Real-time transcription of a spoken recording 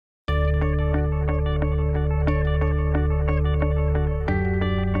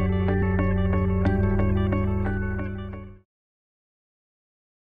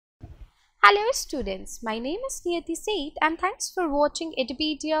Hello students, my name is Niyati Seth and thanks for watching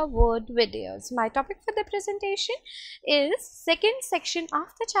Edupedia Word videos. My topic for the presentation is second section of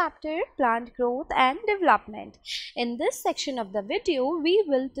the chapter Plant Growth and Development. In this section of the video, we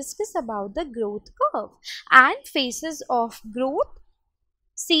will discuss about the growth curve and phases of growth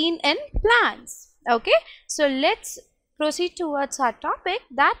seen in plants. Okay, so let's proceed towards our topic,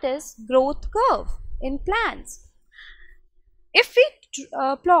 that is growth curve in plants. If we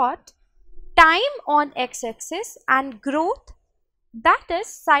plot time on x-axis and growth, that is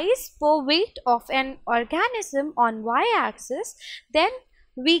size per weight of an organism on y-axis, then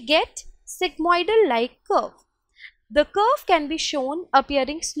we get sigmoidal like curve. The curve can be shown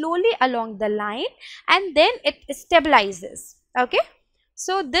appearing slowly along the line and then it stabilizes. Okay,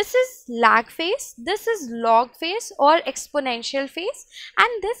 so this is lag phase, this is log phase or exponential phase,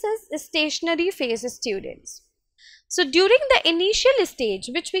 and this is stationary phase, students. So during the initial stage,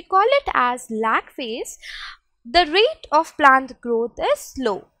 which we call it as lag phase, the rate of plant growth is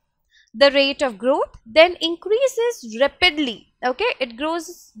slow. The rate of growth then increases rapidly. Okay, it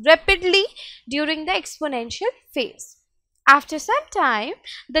grows rapidly during the exponential phase. After some time,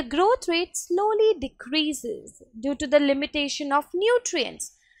 the growth rate slowly decreases due to the limitation of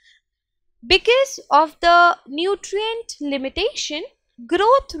nutrients. Because of the nutrient limitation,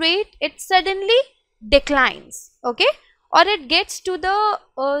 growth rate suddenly declines, okay, or it gets to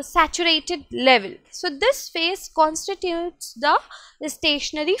the saturated level. So this phase constitutes the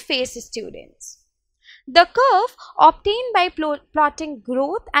stationary phase, students. The curve obtained by plotting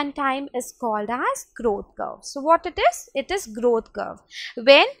growth and time is called as growth curve. So what it is? It is growth curve.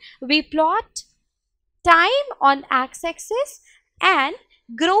 When we plot time on x-axis and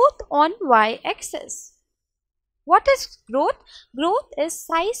growth on y-axis. What is growth? Growth is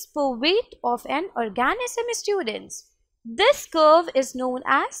size per weight of an organism, students. This curve is known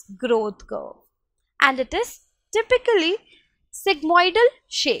as growth curve and it is typically sigmoidal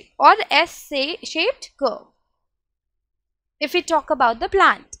shape or S-shaped curve if we talk about the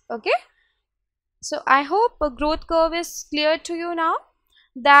plant. Okay, so I hope a growth curve is clear to you now,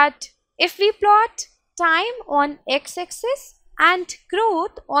 that if we plot time on x-axis and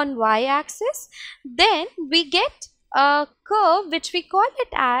growth on y-axis, then we get a curve which we call it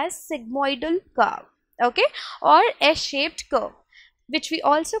as sigmoidal curve, okay, or S-shaped curve, which we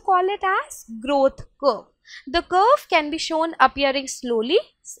also call it as growth curve. The curve can be shown appearing slowly,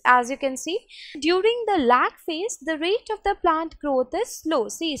 as you can see. During the lag phase, the rate of the plant growth is slow.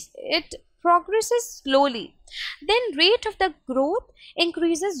 See, it progresses slowly. Then rate of the growth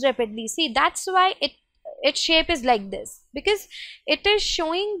increases rapidly. See, that's why its shape is like this, because it is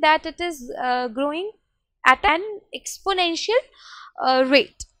showing that it is growing at an exponential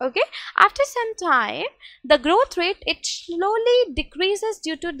rate. Okay, after some time, the growth rate slowly decreases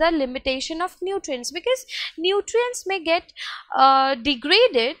due to the limitation of nutrients, because nutrients may get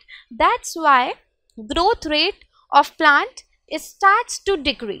degraded. That's why growth rate of plant starts to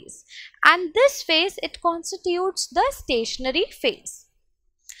decrease, and this phase it constitutes the stationary phase,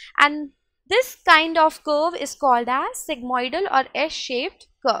 and this kind of curve is called as sigmoidal or S-shaped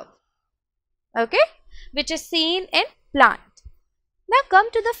curve, okay, which is seen in plant. Now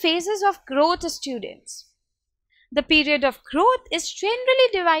come to the phases of growth, students. The period of growth is generally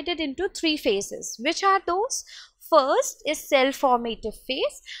divided into three phases. Which are those? First is cell formative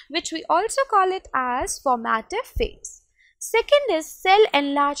phase, which we also call it as formative phase. Second is cell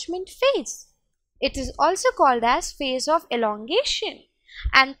enlargement phase. It is also called as phase of elongation.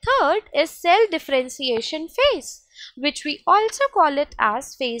 And third is cell differentiation phase, which we also call it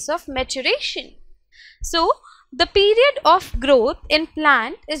as phase of maturation. So the period of growth in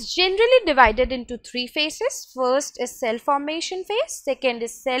plant is generally divided into three phases. First is cell formation phase, second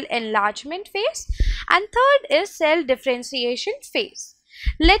is cell enlargement phase, and third is cell differentiation phase.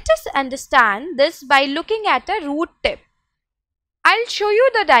 Let us understand this by looking at a root tip. I'll show you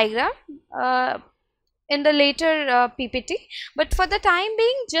the diagram in the later PPT, but for the time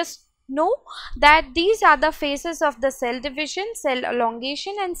being, just know that these are the phases of the cell division, cell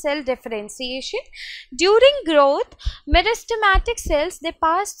elongation and cell differentiation. During growth, meristematic cells, they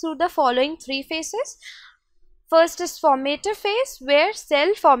pass through the following three phases. First is formative phase, where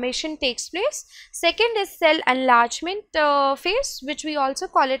cell formation takes place. Second is cell enlargement phase, which we also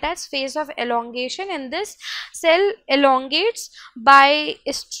call it as phase of elongation, and this cell elongates by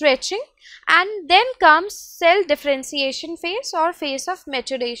stretching. And then comes cell differentiation phase or phase of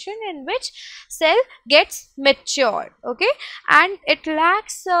maturation, in which cell gets matured, okay, and it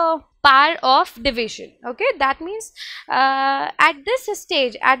lacks power of division. Okay, that means at this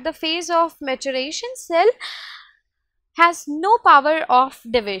stage, at the phase of maturation, cell has no power of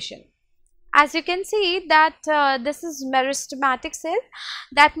division. As you can see that this is meristematic cell.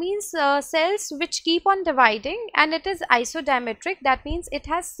 That means cells which keep on dividing, and it is isodiametric. That means it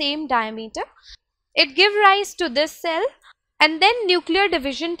has same diameter. It gives rise to this cell, and then nuclear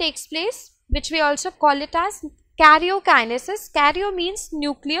division takes place, which we also call it as karyokinesis. Karyo means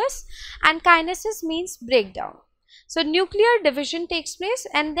nucleus and kinesis means breakdown. So nuclear division takes place,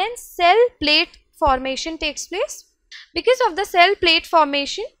 and then cell plate formation takes place. Because of the cell plate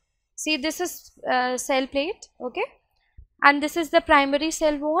formation, see, this is cell plate, okay, and this is the primary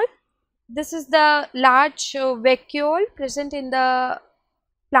cell wall. This is the large vacuole present in the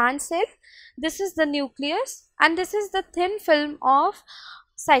plant cell. This is the nucleus, and this is the thin film of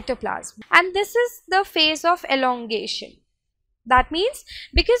cytoplasm, and this is the phase of elongation. That means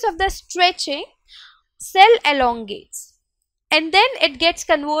because of the stretching, cell elongates, and then it gets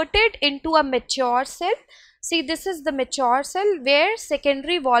converted into a mature cell. See, this is the mature cell where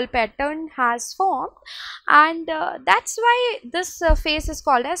secondary wall pattern has formed, and that's why this phase is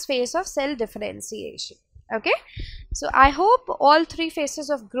called as phase of cell differentiation. Okay, so I hope all three phases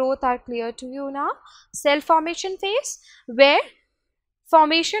of growth are clear to you now. Cell formation phase, where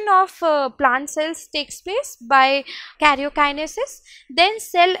formation of plant cells takes place by karyokinesis. Then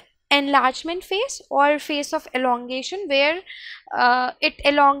cell enlargement phase or phase of elongation, where it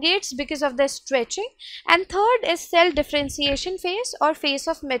elongates because of the stretching. And third is cell differentiation phase or phase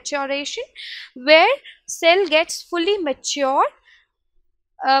of maturation, where cell gets fully mature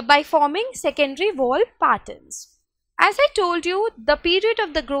by forming secondary wall patterns. As I told you, the period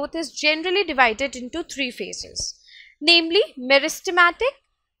of the growth is generally divided into three phases, namely meristematic,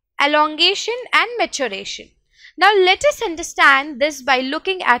 elongation and maturation. Now let us understand this by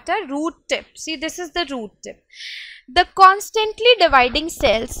looking at a root tip. See, this is the root tip. The constantly dividing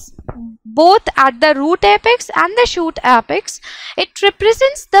cells, both at the root apex and the shoot apex, it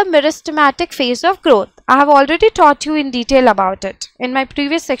represents the meristematic phase of growth. I have already taught you in detail about it in my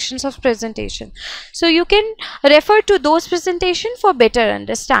previous sections of presentation. So you can refer to those presentations for better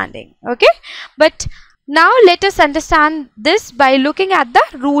understanding. Okay, but now let us understand this by looking at the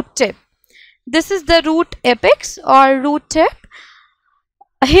root tip. This is the root apex or root tip.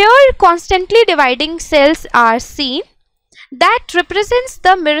 Here constantly dividing cells are seen. That represents the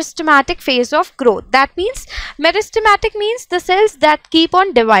meristematic phase of growth. That means meristematic means the cells that keep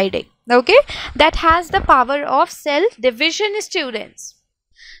on dividing, okay, that has the power of cell division, students.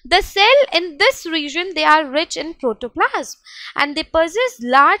 The cell in this region, they are rich in protoplasm and they possess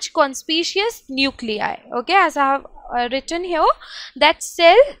large conspicuous nuclei. Okay, as I have written here, that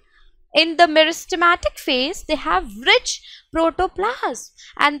cell in the meristematic phase, they have rich protoplasm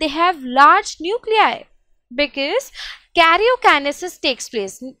and they have large nuclei because karyokinesis takes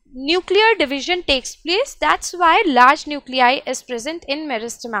place, nuclear division takes place. That's why large nuclei is present in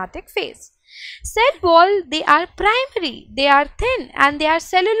meristematic phase. Cell wall, they are primary, they are thin and they are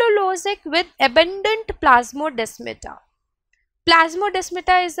cellulosic with abundant plasmodesmata.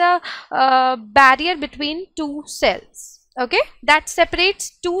 Plasmodesmata is a barrier between two cells, okay, that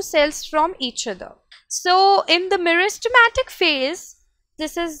separates two cells from each other. So in the meristematic phase,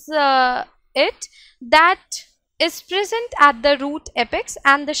 this is it, that is present at the root apex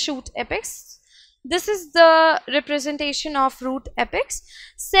and the shoot apex. This is the representation of root apex.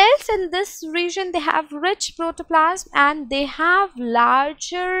 Cells in this region, they have rich protoplasm and they have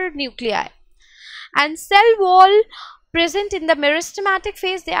larger nuclei. And cell wall present in the meristematic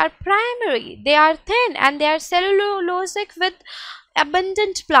phase, they are primary, they are thin and they are cellulosic with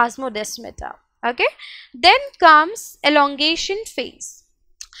abundant plasmodesmata. Okay, then comes elongation phase.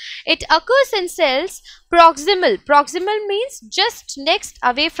 It occurs in cells proximal. Proximal means just next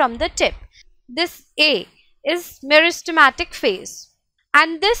away from the tip. This A is meristematic phase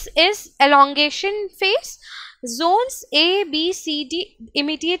and this is elongation phase. Zones A, B, C, D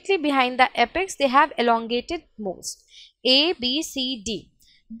immediately behind the apex, they have elongated most. A, B, C, D.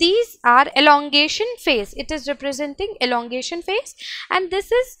 These are elongation phase. It is representing elongation phase, and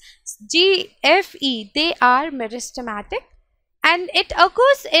this is G, F, E. They are meristematic and it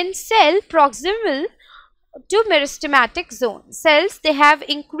occurs in cell proximal to meristematic zone. Cells, they have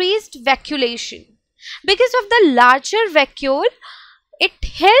increased vacuolation. Because of the larger vacuole, it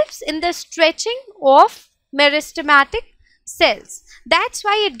helps in the stretching of meristematic cells. That's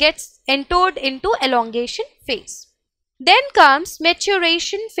why it gets entered into elongation phase. Then comes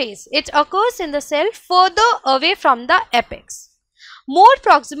maturation phase. It occurs in the cell further away from the apex, more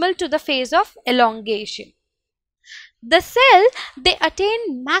proximal to the phase of elongation. The cell, they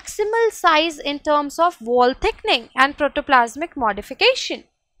attain maximal size in terms of wall thickening and protoplasmic modification.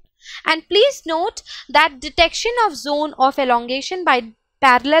 And please note that detection of zone of elongation by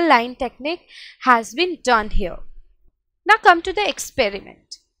parallel line technique has been done here. Now come to the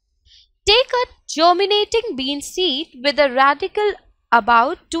experiment. Take a germinating bean seed with a radical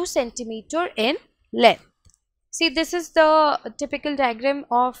about 2 cm in length. See, this is the typical diagram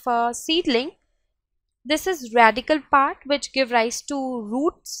of a seedling. This is radical part which give rise to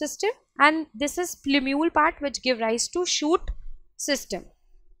root system, and this is plumule part which give rise to shoot system.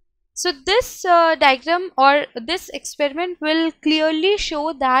 So this diagram or this experiment will clearly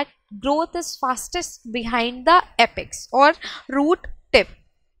show that growth is fastest behind the apex or root tip.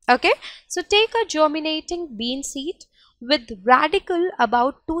 Okay, so take a germinating bean seed with radical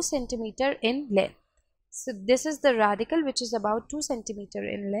about 2 cm in length. So this is the radical which is about 2 cm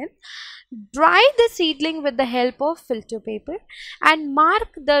in length. Dry the seedling with the help of filter paper and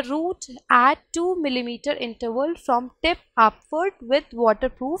mark the root at 2 mm interval from tip upward with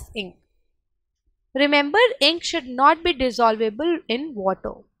waterproof ink. Remember, ink should not be dissolvable in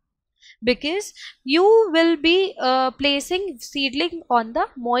water, because you will be placing seedling on the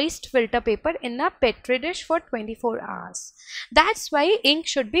moist filter paper in a petri dish for 24 hours. That's why ink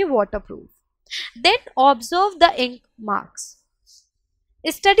should be waterproof. Then observe the ink marks.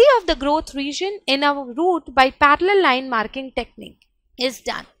 A study of the growth region in a root by parallel line marking technique is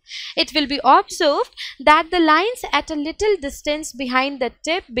done. It will be observed that the lines at a little distance behind the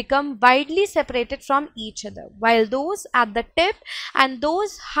tip become widely separated from each other, while those at the tip and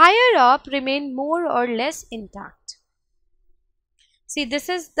those higher up remain more or less intact. See, this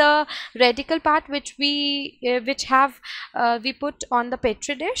is the radical part which we put on the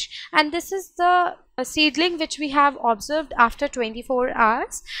petri dish, and this is the seedling which we have observed after 24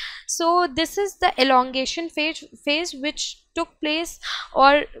 hours. So this is the elongation phase which took place,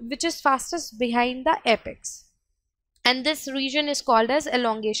 or which is fastest behind the apex, and this region is called as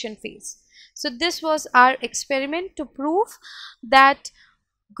elongation phase. So this was our experiment to prove that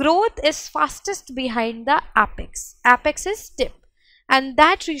growth is fastest behind the apex. Apex is tip, and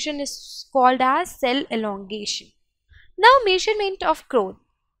that region is called as cell elongation. Now, measurement of growth.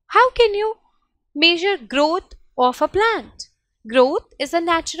 How can you measure growth of a plant? Growth is a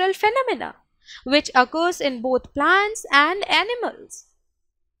natural phenomena which occurs in both plants and animals.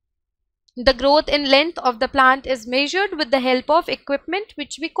 The growth in length of the plant is measured with the help of equipment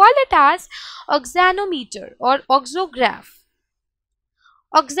which we call it as Auxanometer or auxograph.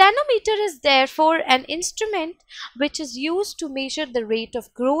 Auxanometer is therefore an instrument which is used to measure the rate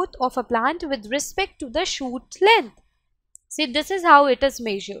of growth of a plant with respect to the shoot length. See, this is how it is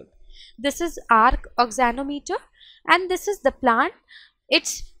measured. This is our auxanometer, and this is the plant.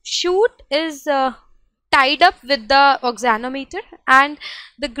 Its shoot is tied up with the auxanometer, and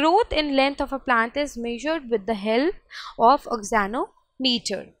the growth in length of a plant is measured with the help of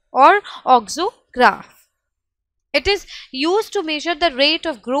auxanometer or auxograph. It is used to measure the rate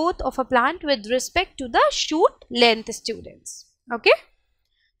of growth of a plant with respect to the shoot length, students. Okay.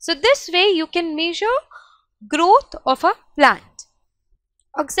 So this way you can measure growth of a plant.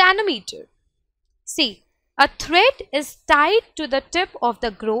 Auxanometer. See, a thread is tied to the tip of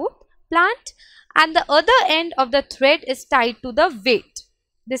the growth plant, and the other end of the thread is tied to the weight.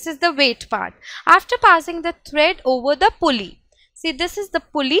 This is the weight part. After passing the thread over the pulley. See, this is the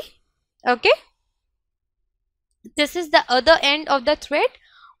pulley. Okay. This is the other end of the thread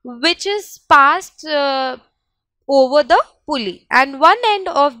which is passed over the pulley, and one end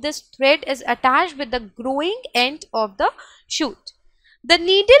of this thread is attached with the growing end of the shoot. The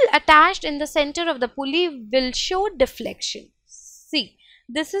needle attached in the center of the pulley will show deflection. See,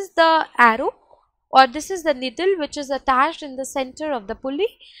 this is the arrow, or this is the needle which is attached in the center of the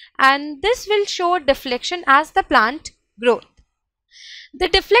pulley, and this will show deflection as the plant grows. The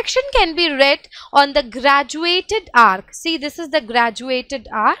deflection can be read on the graduated arc. See, this is the graduated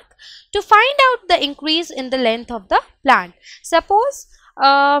arc to find out the increase in the length of the plant. Suppose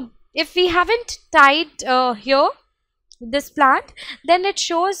if we haven't tied here this plant, then it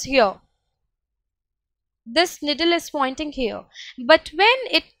shows here. This needle is pointing here, but when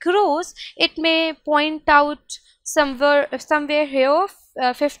it grows, it may point out somewhere here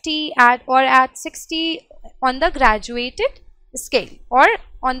 50 at 60 on the graduated scale or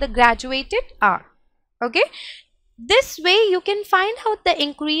on the graduated arc. Okay, this way you can find out the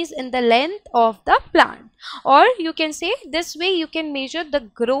increase in the length of the plant, or you can say this way you can measure the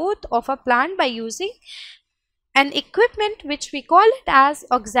growth of a plant by using an equipment which we call it as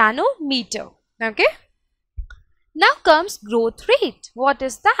auxanometer. Okay, now comes growth rate. What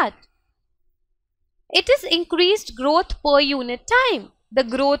is that? It is increased growth per unit time. The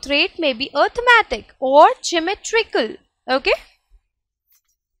growth rate may be arithmetic or geometrical. Okay.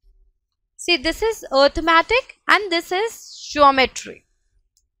 See, this is arithmetic and this is geometry.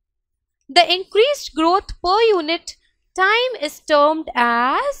 The increased growth per unit time is termed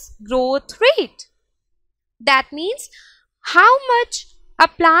as growth rate. That means how much a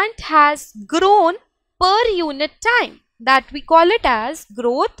plant has grown per unit time. That we call it as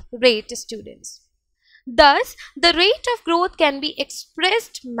growth rate, students. Thus, the rate of growth can be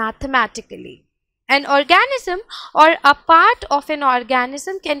expressed mathematically. An organism or a part of an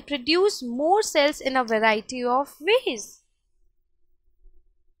organism can produce more cells in a variety of ways.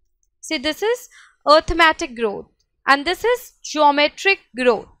 See, this is arithmetic growth and this is geometric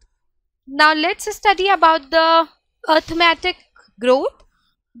growth. Now let's study about the arithmetic growth.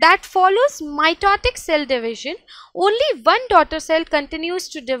 That follows mitotic cell division. Only one daughter cell continues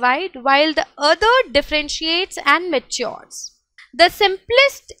to divide while the other differentiates and matures. The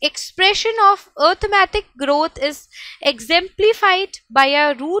simplest expression of arithmetic growth is exemplified by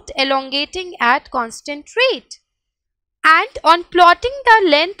a root elongating at constant rate. And on plotting the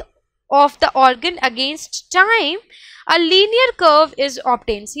length of the organ against time, a linear curve is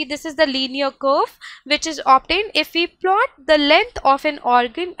obtained. See, this is the linear curve which is obtained if we plot the length of an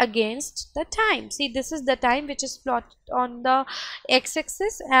organ against the time. See, this is the time which is plotted on the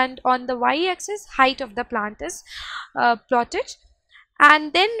x-axis, and on the y-axis height of the plant is plotted,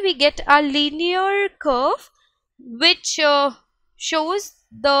 and then we get a linear curve which shows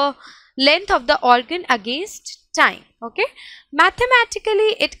the length of the organ against time. Okay,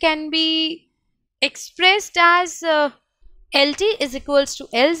 mathematically it can be expressed as LT is equals to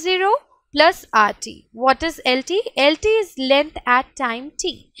L0 plus RT. What is LT? LT is length at time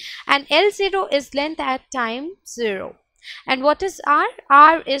t and L0 is length at time 0. And what is R?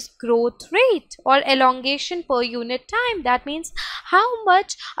 R is growth rate or elongation per unit time. That means how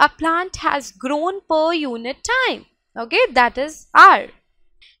much a plant has grown per unit time. Okay, that is R.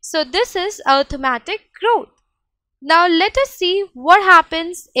 So this is arithmetic growth. Now let us see what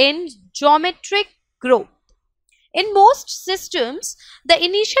happens in geometric growth. In most systems, the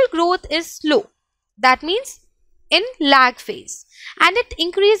initial growth is slow. That means in lag phase, and it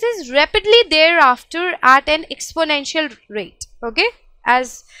increases rapidly thereafter at an exponential rate. Okay,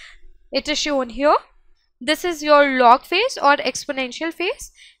 as it is shown here. This is your log phase or exponential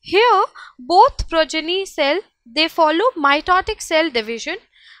phase. Here both progeny cell, they follow mitotic cell division,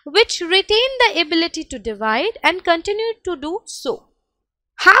 which retain the ability to divide and continue to do so.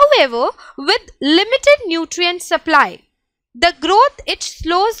 However, with limited nutrient supply, the growth it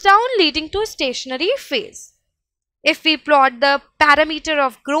slows down, leading to stationary phase. If we plot the parameter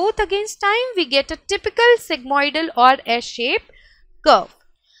of growth against time, we get a typical sigmoidal or S-shaped curve.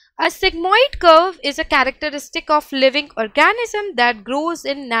 A sigmoid curve is a characteristic of living organism that grows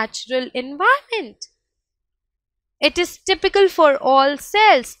in natural environment. It is typical for all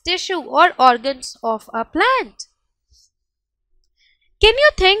cells, tissue or organs of a plant. Can you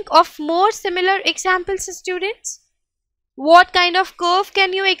think of more similar examples, students? What kind of curve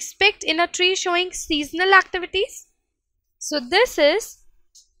can you expect in a tree showing seasonal activities? So this is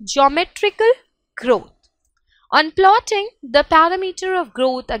geometrical growth. On plotting the parameter of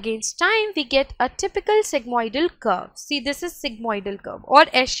growth against time, we get a typical sigmoidal curve. See, this is sigmoidal curve or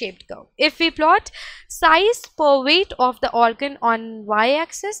S-shaped curve. If we plot size per weight of the organ on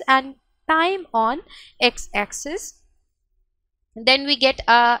y-axis and time on x-axis, then we get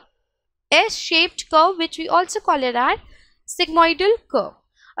a S-shaped curve, which we also call it as sigmoidal curve.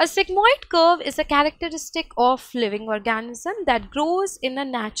 A sigmoid curve is a characteristic of living organism that grows in a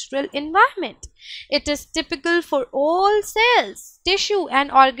natural environment. It is typical for all cells, tissue and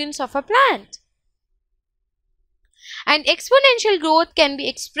organs of a plant. And exponential growth can be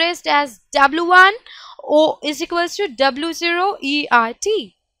expressed as W1 is equals to W0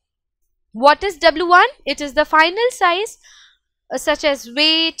 ERT. What is W1? It is the final size such as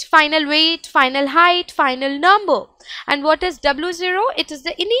weight, final height, final number. And what is W0? It is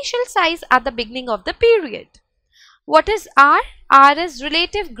the initial size at the beginning of the period. What is R? R is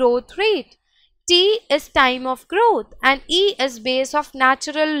relative growth rate. T is time of growth and E is base of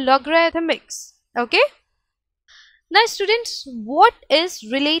natural logarithmics. Okay. Now students, what is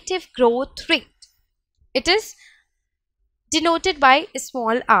relative growth rate? It is denoted by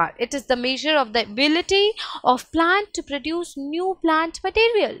small r. It is the measure of the ability of plant to produce new plant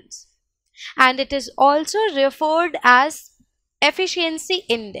materials, and it is also referred as efficiency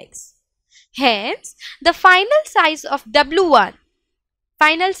index. Hence, the final size of W1,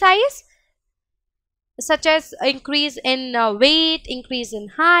 final size such as increase in weight, increase in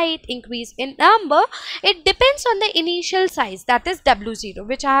height, increase in number, it depends on the initial size, that is W0,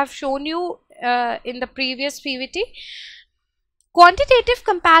 which I have shown you in the previous PVT. Quantitative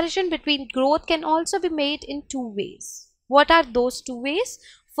comparison between growth can also be made in two ways. What are those two ways?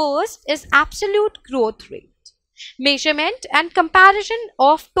 first is absolute growth rate. Measurement and comparison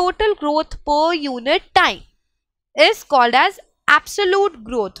of total growth per unit time is called as absolute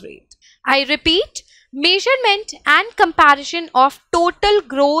growth rate. I repeat, measurement and comparison of total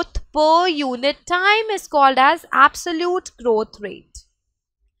growth per unit time is called as absolute growth rate.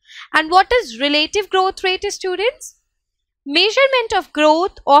 And what is relative growth rate, students? Measurement of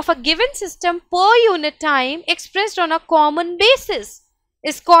growth of a given system per unit time expressed on a common basis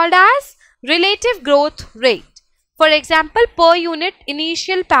is called as relative growth rate. For example, per unit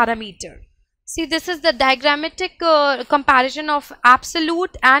initial parameter. See, this is the diagrammatic comparison of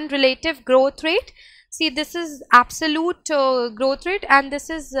absolute and relative growth rate. See, this is absolute growth rate and this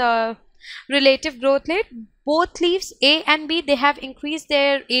is relative growth rate. Both leaves A and B, they have increased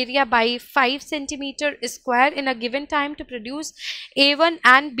their area by 5 centimeter square in a given time to produce A1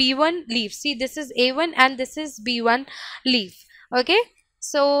 and B1 leaves. See, this is A1 and this is B1 leaf. Okay,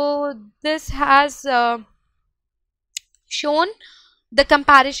 so this has shown the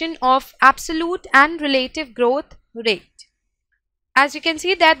comparison of absolute and relative growth rate. As you can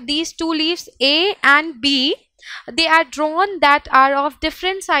see that these two leaves A and B, they are drawn that are of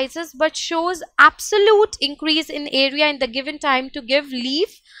different sizes but shows absolute increase in area in the given time to give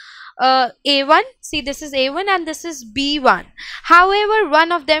leaf A1. See, this is A1 and this is B1. However,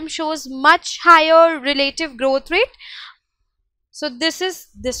 one of them shows much higher relative growth rate. So this is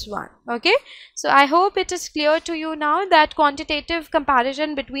this one. Okay, so I hope it is clear to you now that quantitative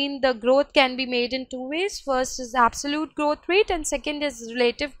comparison between the growth can be made in two ways. First is absolute growth rate and second is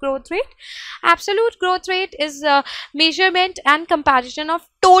relative growth rate. Absolute growth rate is measurement and comparison of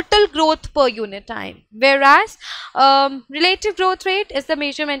total growth per unit time, whereas relative growth rate is the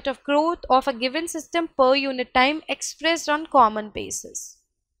measurement of growth of a given system per unit time expressed on common basis.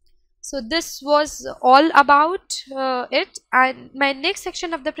 So this was all about it, and my next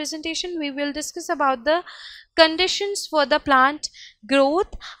section of the presentation we will discuss about the conditions for the plant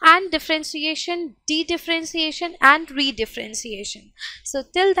growth and differentiation, de-differentiation and re-differentiation. So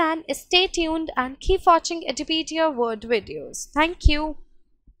till then, stay tuned and keep watching Edupedia Word videos. Thank you.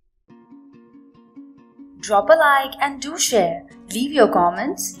 Drop a like and do share. Leave your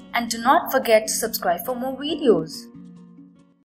comments and do not forget to subscribe for more videos.